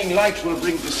the morning light will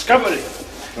bring discovery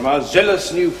from our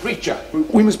zealous new preacher.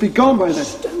 We must be gone by then.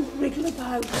 Don't wriggle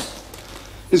about.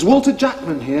 Is Walter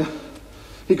Jackman here?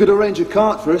 He could arrange a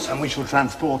cart for us. And we shall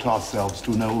transport ourselves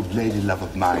to an old lady love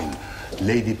of mine,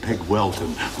 Lady Peg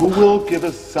Welton, who will give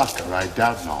us succour, I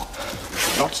doubt not.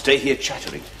 Not stay here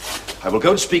chattering. I will go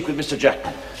and speak with Mr.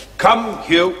 Jackman. Come,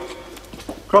 Hugh.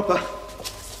 Cropper.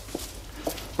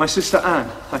 My sister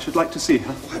Anne. I should like to see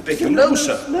her. I beg you, no,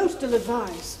 sir. Most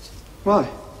ill-advised. Why?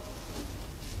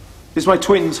 Is my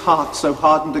twin's heart so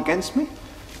hardened against me?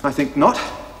 I think not.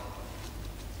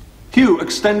 Hugh,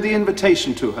 extend the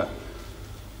invitation to her.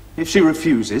 If she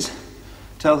refuses,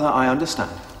 tell her I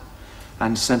understand,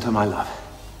 and send her my love.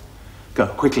 Go,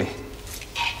 quickly.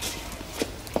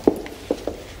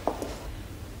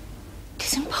 It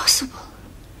is impossible.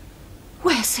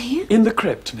 Where, say you? In the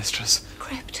crypt, mistress.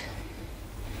 Crypt.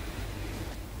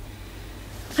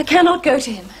 I cannot go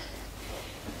to him.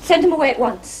 Send him away at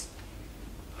once.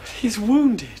 He's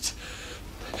wounded.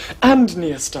 And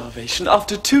near starvation,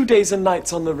 after 2 days and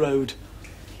nights on the road.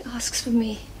 He asks for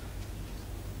me.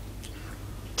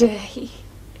 Dare he?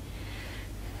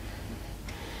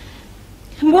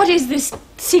 And what is this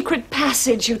secret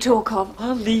passage you talk of?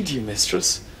 I'll lead you,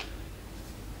 mistress.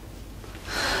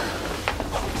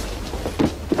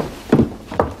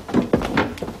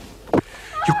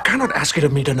 You cannot ask it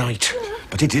of me tonight.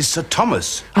 But it is Sir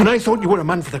Thomas. And I thought you were a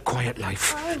man for the quiet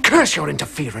life. Curse your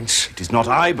interference. It is not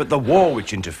I, but the war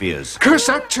which interferes. Curse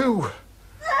that too.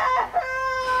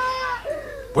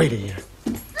 Wait a year.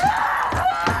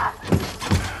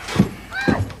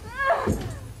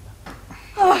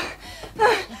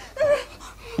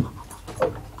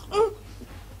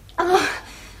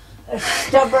 A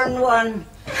stubborn one,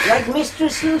 like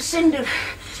Mistress Lucinda.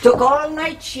 Took all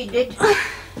night, she did.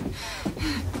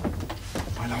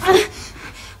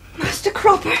 Master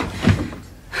Cropper.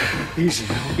 Easy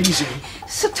now, easy.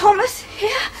 Sir Thomas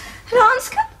here at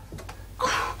Anscombe?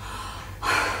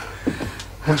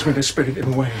 Wants me to spirit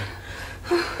him away.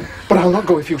 But I'll not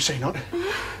go if you say not.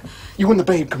 You and the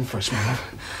babe come first, my love.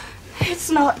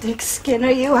 It's not Dick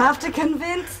Skinner you have to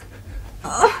convince.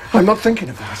 I'm not thinking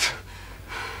of that.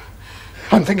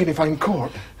 I'm thinking if I'm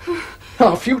caught,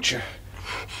 our future.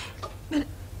 But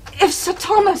if Sir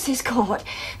Thomas is caught,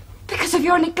 because of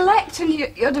your neglect and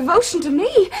your devotion to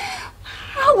me,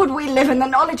 how would we live in the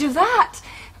knowledge of that?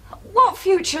 What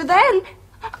future then?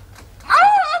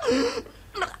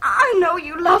 I know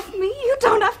you love me. You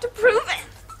don't have to prove it.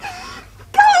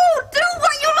 Go, do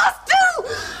what you must do.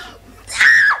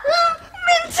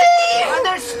 Minty!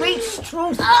 Mother speaks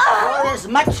truth. Or as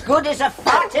much good as a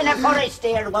fart in a forest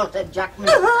here, Walter Jackman.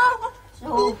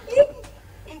 So...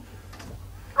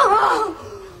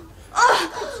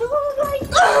 It's all right,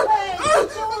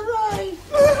 it's all right.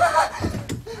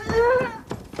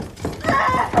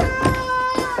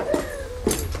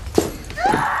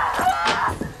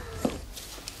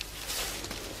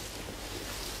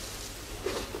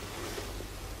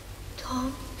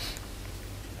 Tom?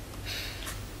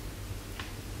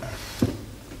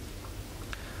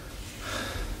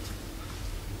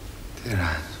 Dear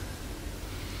Anne,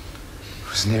 I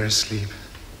was near asleep.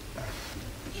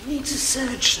 He needs a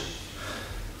surgeon.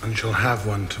 And shall have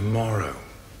one tomorrow,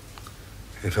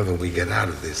 if ever we get out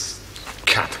of this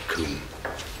catacomb.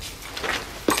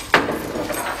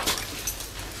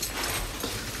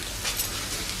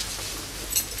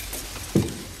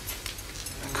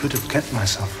 I could have kept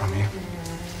myself from you.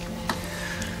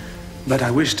 But I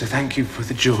wish to thank you for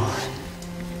the jewel,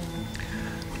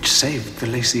 which saved the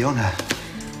Lacey honor.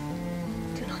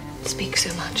 Do not speak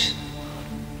so much.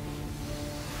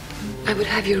 I would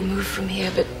have you removed from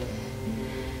here, but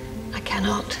I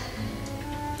cannot.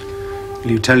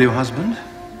 Will you tell your husband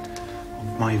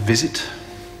of my visit?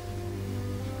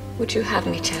 Would you have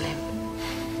me tell him?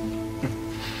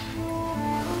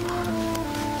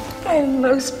 I am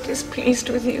most displeased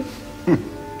with you.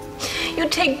 You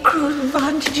take cruel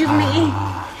advantage of me.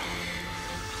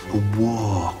 A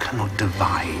war cannot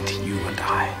divide you and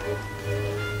I.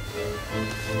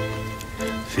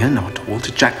 Fear not,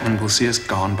 Walter Jackman will see us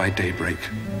gone by daybreak.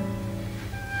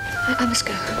 I must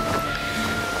go.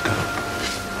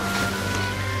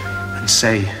 And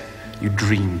say you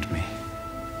dreamed me.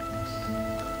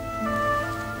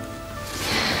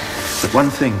 But one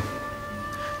thing,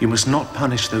 you must not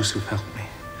punish those who've helped me.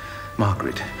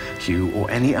 Margaret, Hugh, or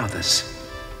any others.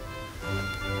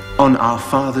 On our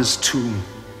father's tomb.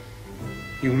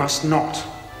 You must not.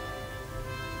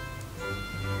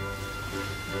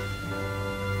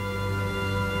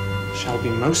 Shall be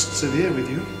most severe with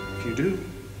you if you do.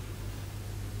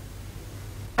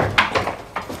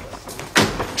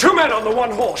 2 men on the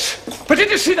one horse. But did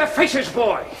you see their faces,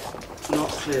 boy? Not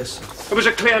clear, sir. It was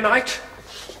a clear night.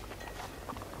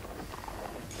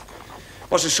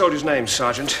 What's the soldier's name,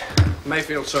 Sergeant?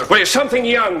 Mayfield, sir. Well, you're something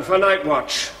young for night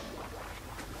watch.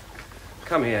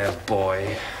 Come here,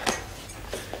 boy.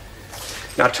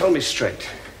 Now tell me straight.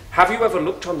 Have you ever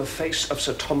looked on the face of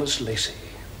Sir Thomas Lacey?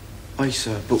 Aye,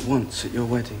 sir, but once at your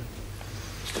wedding.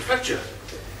 Mr. Fletcher.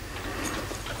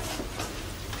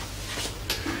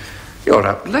 You're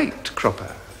up late,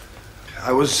 Cropper.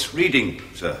 I was reading,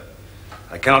 sir.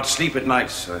 I cannot sleep at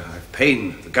night. I have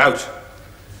pain, the gout.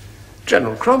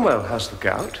 General Cromwell has the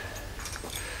gout.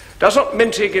 Does not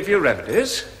Minty give you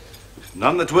remedies?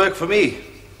 None that work for me.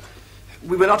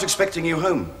 We were not expecting you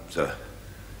home, sir.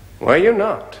 Were you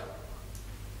not?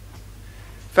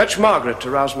 Fetch Margaret to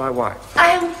rouse my wife.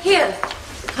 I am here,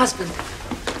 husband.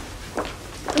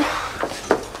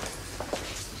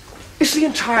 Is the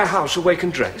entire house awake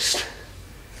and dressed?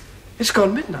 It's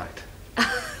gone midnight.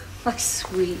 My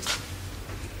sweet.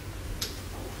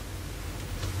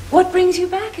 What brings you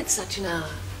back at such an hour?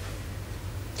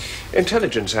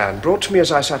 Intelligence, Anne, brought to me as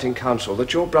I sat in council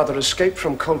that your brother escaped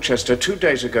from Colchester 2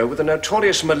 days ago with the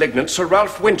notorious malignant Sir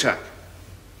Ralph Winter.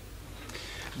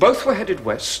 Both were headed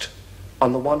west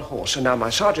on the one horse, and now my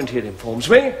sergeant here informs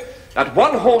me that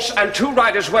 1 horse and 2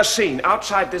 riders were seen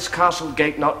outside this castle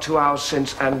gate not 2 hours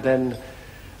since and then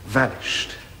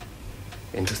vanished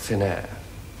into thin air.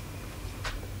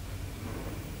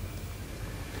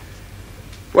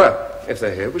 Well, if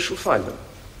they're here, we shall find them.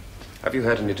 Have you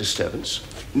heard any disturbance?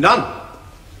 None.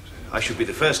 I should be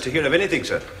the first to hear of anything,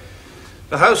 sir.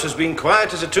 The house has been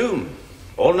quiet as a tomb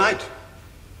all night.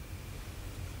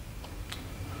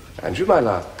 And you, my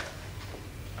love?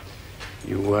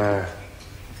 You were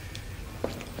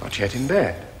not yet in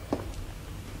bed.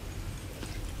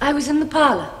 I was in the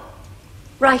parlour,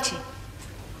 writing.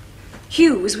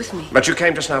 Hugh was with me. But you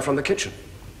came just now from the kitchen.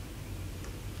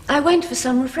 I went for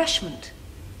some refreshment,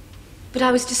 but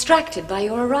I was distracted by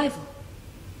your arrival.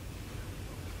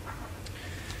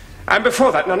 And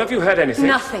before that, none of you heard anything?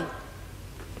 Nothing.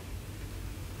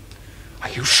 Are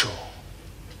you sure?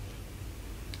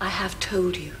 I have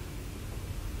told you.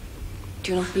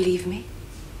 Do you not believe me?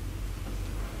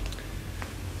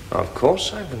 Of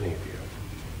course I believe you.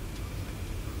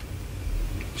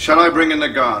 Shall I bring in the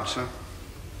guard, sir?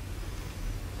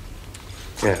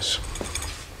 Yes.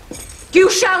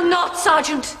 You shall not,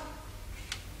 Sergeant!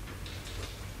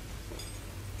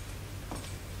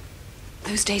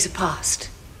 Those days are past.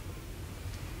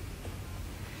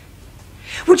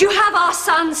 Would you have our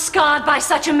son scarred by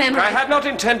such a memory? I had not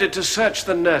intended to search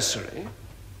the nursery.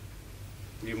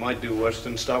 You might do worse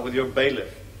than start with your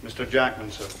bailiff, Mr. Jackman,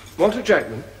 sir. Walter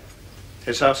Jackman?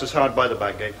 His house is hard by the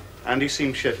back gate, and he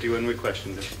seemed shifty when we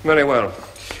questioned him. Very well.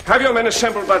 Have your men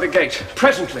assembled by the gate,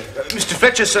 presently. Mr.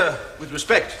 Fletcher, sir, with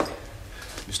respect.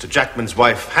 Mr. Jackman's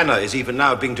wife, Hannah, is even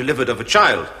now being delivered of a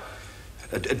child.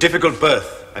 A difficult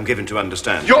birth, I'm given to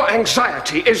understand. Your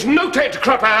anxiety is noted,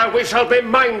 Cropper. We shall be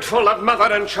mindful of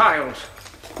mother and child.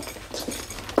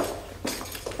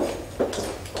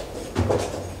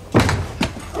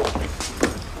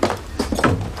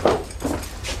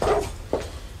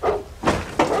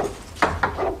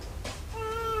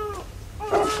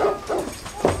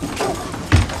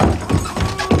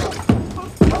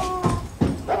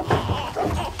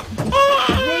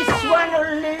 This one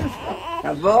will live.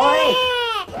 A boy.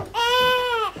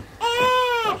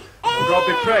 God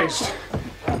be praised.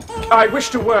 I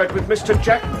wished a word with Mr.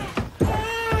 Jackman.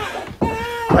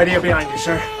 Right here behind you,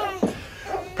 sir.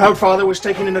 Proud father was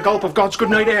taking in a gulp of God's good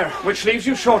night air. Which leaves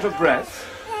you short of breath.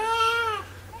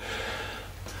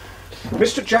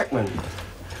 Mr. Jackman,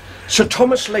 Sir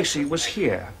Thomas Lacey was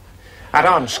here at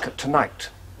Arnscott tonight.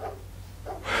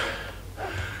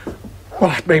 Well,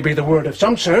 that may be the word of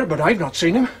some, sir, but I've not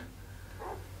seen him.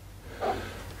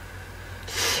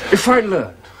 If I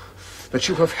learned that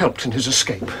you have helped in his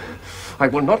escape, I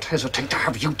will not hesitate to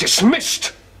have you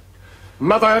dismissed,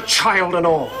 mother, child, and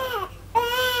all.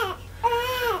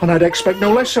 And I'd expect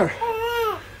no less, sir.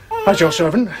 As your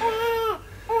servant.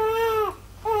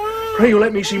 Pray you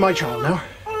let me see my child now.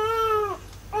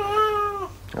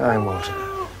 I want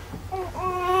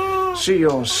to see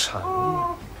your son.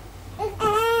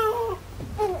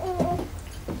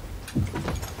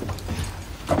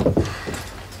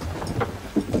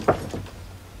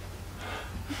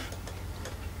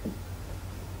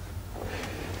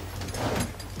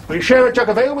 Will you share a jug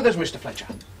of ale with us, Mr. Fletcher?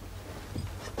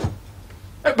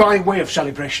 By way of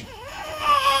celebration.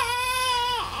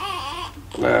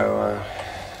 No,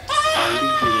 I'll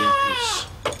leave you in peace.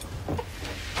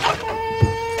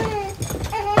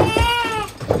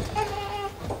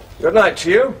 Good night to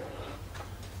you.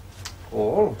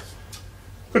 All.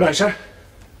 Good night, sir.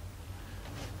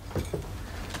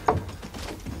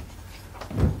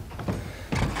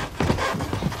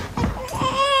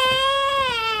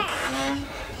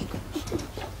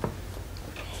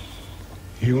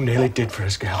 You nearly did for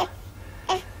us, gal.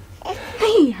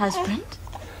 Me, husband?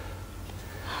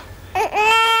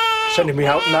 Sending me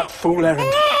out on that fool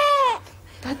errand.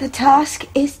 But the task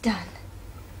is done.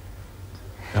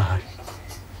 Aye.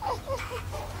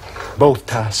 Both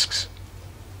tasks.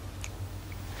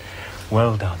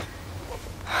 Well done.